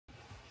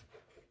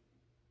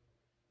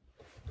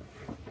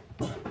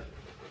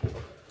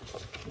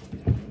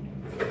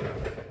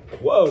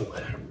Whoa!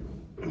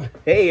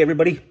 Hey,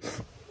 everybody.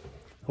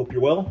 Hope you're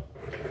well.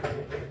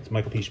 It's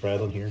Michael P.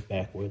 Spradlin here,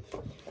 back with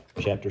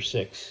Chapter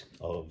 6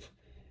 of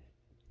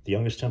The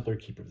Youngest Templar,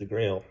 Keeper of the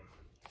Grail.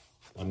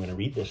 I'm going to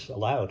read this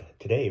aloud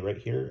today, right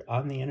here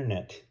on the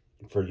internet,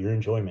 for your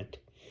enjoyment.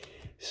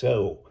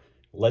 So,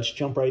 let's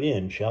jump right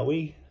in, shall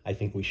we? I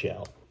think we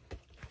shall.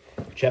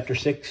 Chapter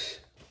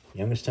 6,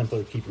 Youngest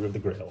Templar, Keeper of the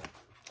Grail.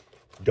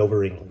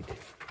 Dover, England.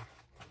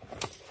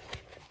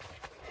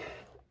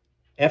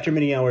 After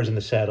many hours in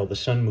the saddle, the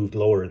sun moved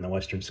lower in the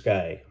western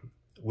sky.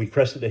 We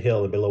crested a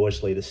hill, and below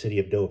us lay the city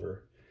of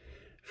Dover.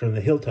 From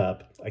the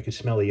hilltop, I could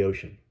smell the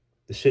ocean.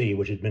 The city,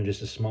 which had been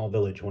just a small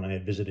village when I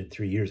had visited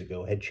 3 years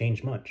ago, had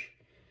changed much.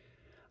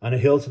 On a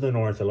hill to the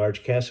north, a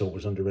large castle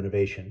was under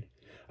renovation.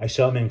 I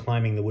saw men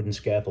climbing the wooden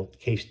scaffold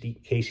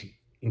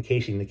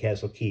encasing the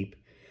castle keep,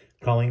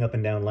 crawling up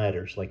and down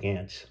ladders like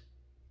ants.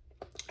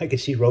 I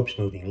could see ropes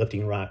moving,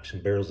 lifting rocks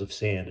and barrels of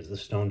sand as the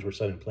stones were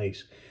set in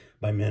place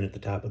by men at the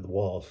top of the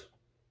walls.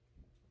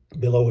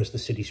 Below us, the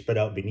city spread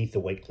out beneath the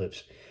white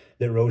cliffs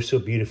that rose so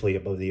beautifully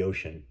above the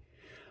ocean.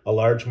 A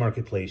large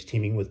marketplace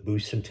teeming with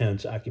booths and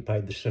tents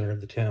occupied the center of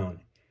the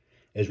town.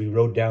 As we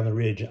rode down the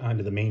ridge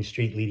onto the main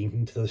street leading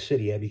into the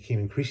city, I became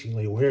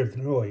increasingly aware of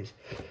the noise.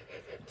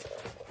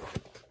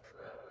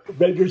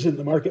 Vendors in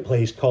the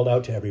marketplace called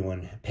out to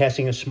everyone.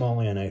 Passing a small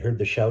inn, I heard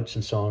the shouts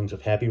and songs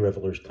of happy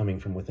revelers coming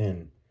from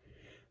within.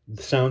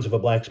 The sounds of a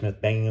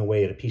blacksmith banging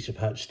away at a piece of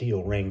hot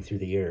steel rang through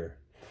the air.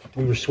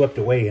 We were swept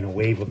away in a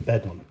wave of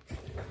bedlam.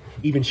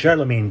 Even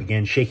Charlemagne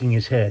began shaking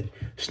his head,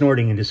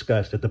 snorting in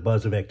disgust at the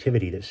buzz of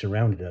activity that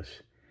surrounded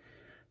us.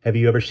 "Have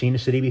you ever seen a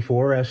city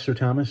before?" asked Sir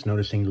Thomas,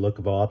 noticing the look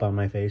of awe upon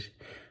my face.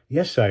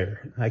 "Yes,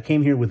 sire. I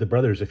came here with the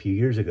brothers a few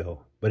years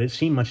ago, but it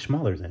seemed much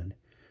smaller then.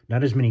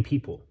 Not as many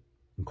people,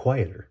 and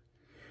quieter."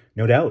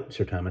 "No doubt,"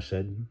 Sir Thomas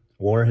said.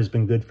 "War has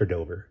been good for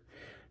Dover.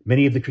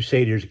 Many of the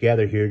Crusaders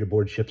gather here to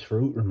board ships for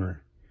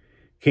Outremer.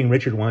 King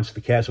Richard wants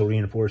the castle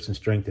reinforced and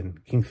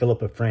strengthened. King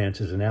Philip of France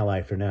is an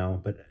ally for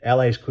now, but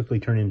allies quickly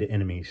turn into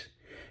enemies.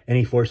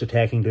 Any force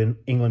attacking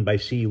England by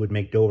sea would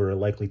make Dover a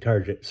likely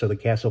target, so the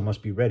castle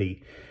must be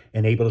ready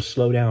and able to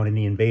slow down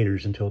any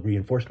invaders until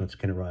reinforcements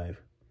can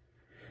arrive.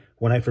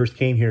 When I first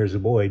came here as a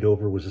boy,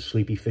 Dover was a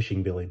sleepy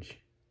fishing village.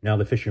 Now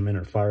the fishermen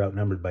are far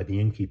outnumbered by the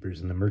innkeepers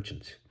and the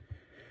merchants."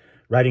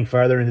 Riding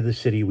farther into the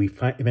city, we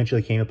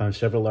eventually came upon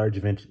several large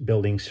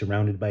buildings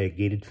surrounded by a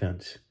gated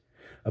fence.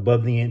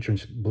 Above the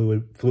entrance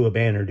flew a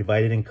banner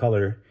divided in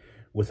color,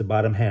 with the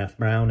bottom half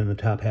brown and the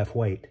top half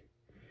white.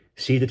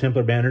 "See the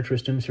Templar banner,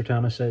 Tristan," Sir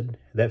Thomas said.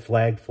 "That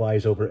flag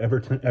flies over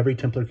every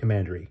Templar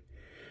commandery.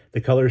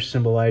 The colors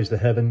symbolize the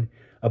heaven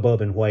above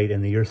in white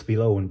and the earth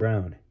below in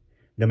brown.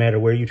 No matter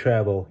where you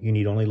travel, you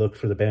need only look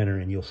for the banner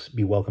and you'll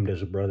be welcomed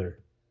as a brother."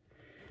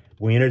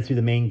 We entered through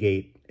the main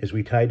gate. As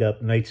we tied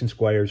up, knights and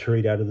squires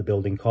hurried out of the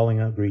building, calling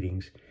out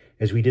greetings.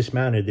 As we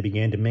dismounted, they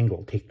began to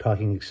mingle,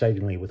 talking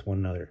excitedly with one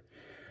another.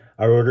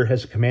 "Our order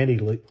has a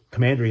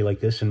commandery like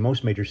this in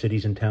most major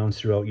cities and towns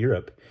throughout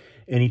Europe.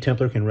 Any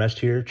Templar can rest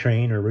here,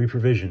 train, or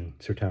reprovision,"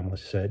 Sir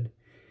Thomas said.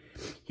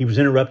 He was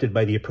interrupted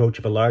by the approach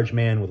of a large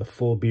man with a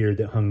full beard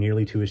that hung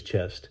nearly to his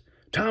chest.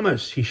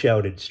 "Thomas!" he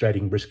shouted,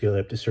 striding briskly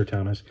up to Sir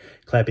Thomas,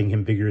 clapping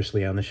him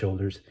vigorously on the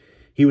shoulders.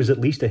 He was at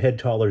least a head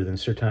taller than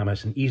Sir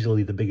Thomas and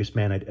easily the biggest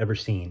man I'd ever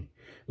seen,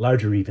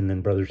 larger even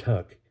than Brother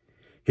Tuck.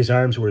 His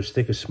arms were as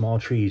thick as small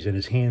trees, and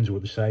his hands were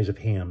the size of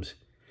hams.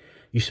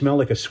 "You smell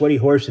like a sweaty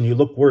horse, and you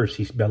look worse,"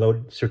 he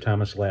bellowed. Sir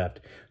Thomas laughed.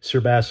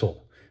 "Sir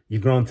Basil,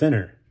 you've grown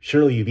thinner.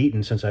 Surely you've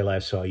eaten since I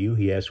last saw you,"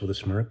 he asked with a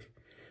smirk.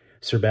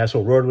 Sir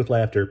Basil roared with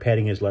laughter,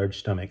 patting his large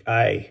stomach.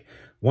 "Aye,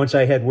 once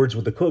I had words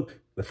with the cook.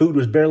 The food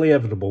was barely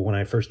evitable when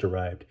I first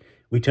arrived.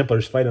 We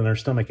Templars fight on our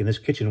stomach, and this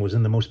kitchen was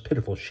in the most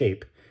pitiful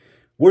shape.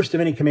 Worst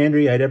of any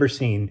commandery I'd ever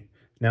seen.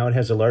 Now it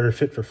has a larder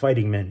fit for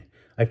fighting men.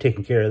 I've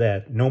taken care of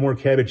that. No more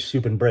cabbage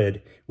soup and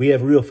bread. We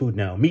have real food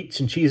now, meats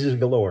and cheeses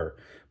galore.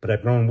 But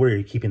I've grown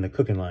weary keeping the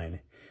cook in line."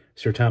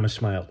 Sir Thomas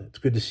smiled. "It's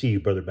good to see you,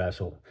 Brother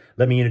Basil.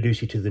 Let me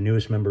introduce you to the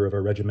newest member of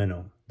our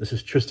regimento. This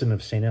is Tristan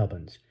of St.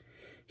 Albans.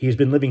 He has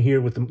been living there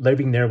with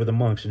the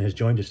monks and has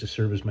joined us to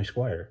serve as my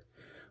squire."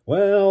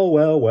 "Well,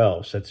 well,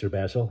 well," said Sir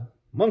Basil.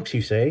 "Monks,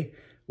 you say?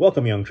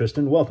 Welcome, young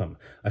Tristan, welcome.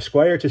 A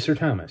squire to Sir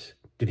Thomas.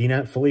 Did he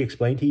not fully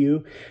explain to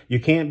you? You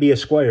can't be a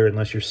squire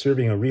unless you're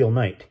serving a real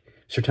knight.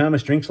 Sir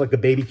Thomas drinks like a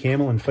baby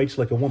camel and fights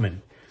like a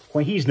woman.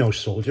 Why, he's no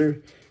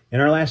soldier. In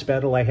our last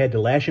battle, I had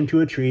to lash him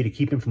to a tree to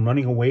keep him from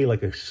running away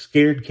like a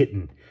scared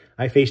kitten.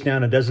 I faced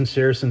down a dozen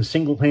Saracens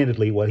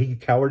single-handedly while he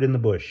cowered in the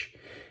bush.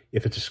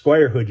 If it's a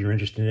squirehood you're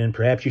interested in,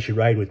 perhaps you should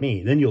ride with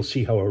me. Then you'll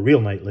see how a real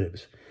knight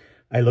lives."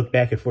 I looked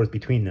back and forth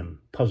between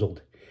them,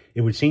 puzzled.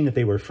 It would seem that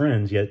they were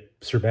friends, yet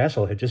Sir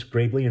Basil had just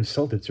gravely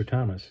insulted Sir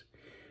Thomas.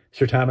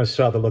 Sir Thomas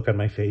saw the look on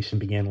my face and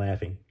began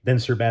laughing. Then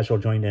Sir Basil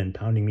joined in,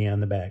 pounding me on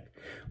the back.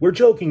 "We're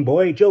joking,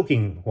 boy,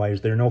 joking. Why,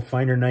 is there no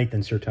finer knight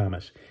than Sir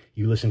Thomas?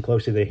 You listen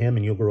closely to him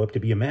and you'll grow up to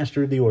be a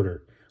master of the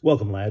order.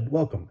 Welcome, lad,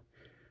 welcome."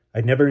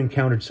 I'd never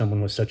encountered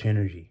someone with such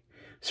energy.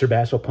 Sir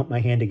Basil pumped my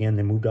hand again,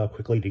 then moved off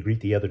quickly to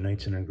greet the other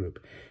knights in our group.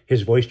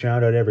 His voice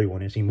drowned out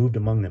everyone as he moved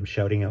among them,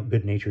 shouting out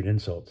good-natured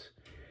insults.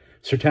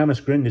 Sir Thomas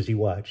grinned as he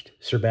watched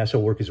Sir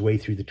Basil work his way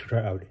through the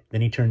crowd.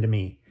 Then he turned to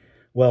me.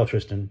 Well,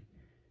 Tristan,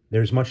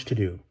 there's much to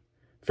do.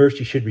 First,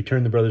 you should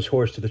return the brother's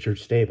horse to the church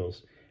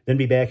stables. Then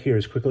be back here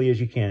as quickly as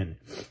you can.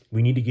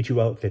 We need to get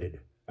you outfitted.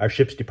 Our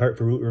ships depart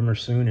for Root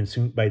soon, and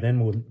soon by then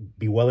we'll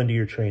be well into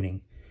your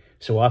training.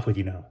 So off with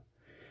you now.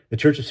 The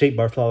church of St.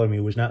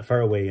 Bartholomew was not far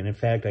away, and in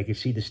fact I could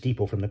see the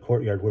steeple from the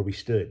courtyard where we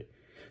stood.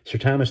 Sir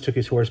Thomas took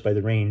his horse by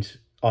the reins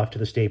off to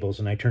the stables,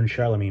 and I turned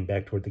Charlemagne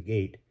back toward the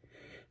gate.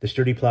 The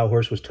sturdy plough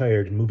horse was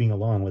tired and moving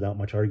along without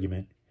much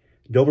argument.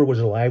 Dover was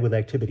alive with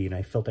activity, and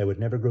I felt I would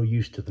never grow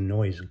used to the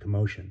noise and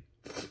commotion.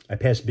 I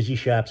passed busy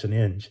shops and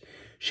inns,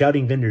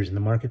 shouting vendors in the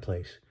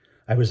marketplace.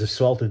 I was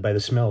assaulted by the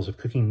smells of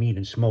cooking meat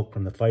and smoke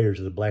from the fires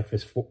of the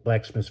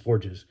blacksmith's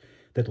forges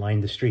that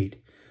lined the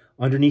street.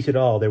 Underneath it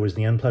all, there was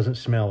the unpleasant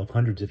smell of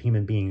hundreds of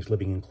human beings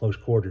living in close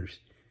quarters.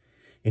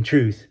 In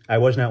truth, I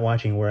was not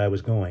watching where I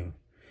was going,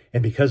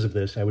 and because of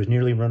this, I was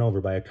nearly run over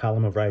by a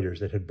column of riders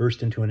that had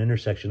burst into an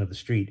intersection of the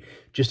street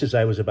just as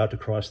I was about to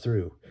cross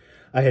through.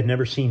 I had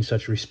never seen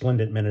such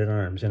resplendent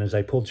men-at-arms, and as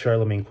I pulled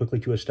Charlemagne quickly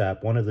to a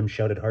stop, one of them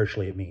shouted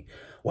harshly at me,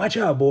 "Watch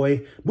out,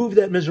 boy! Move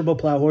that miserable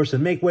plough horse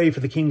and make way for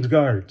the king's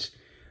guards!"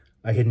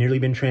 I had nearly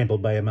been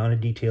trampled by a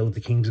mounted detail of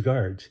the king's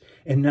guards,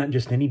 and not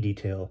just any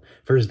detail,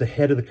 for as the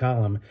head of the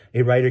column,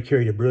 a rider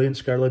carried a brilliant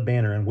scarlet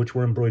banner on which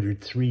were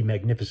embroidered 3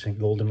 magnificent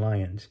golden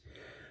lions.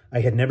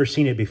 I had never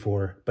seen it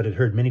before, but had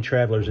heard many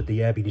travelers at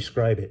the abbey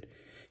describe it.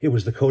 It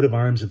was the coat of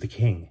arms of the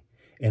king,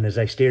 and as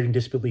I stared in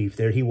disbelief,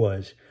 there he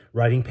was,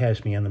 riding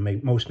past me on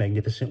the most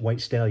magnificent white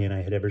stallion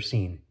I had ever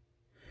seen.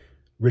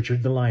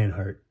 Richard the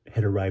Lionheart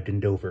had arrived in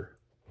Dover.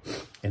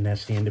 And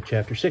that's the end of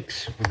Chapter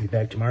 6. We'll be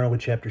back tomorrow with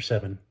Chapter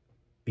 7.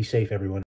 Be safe, everyone.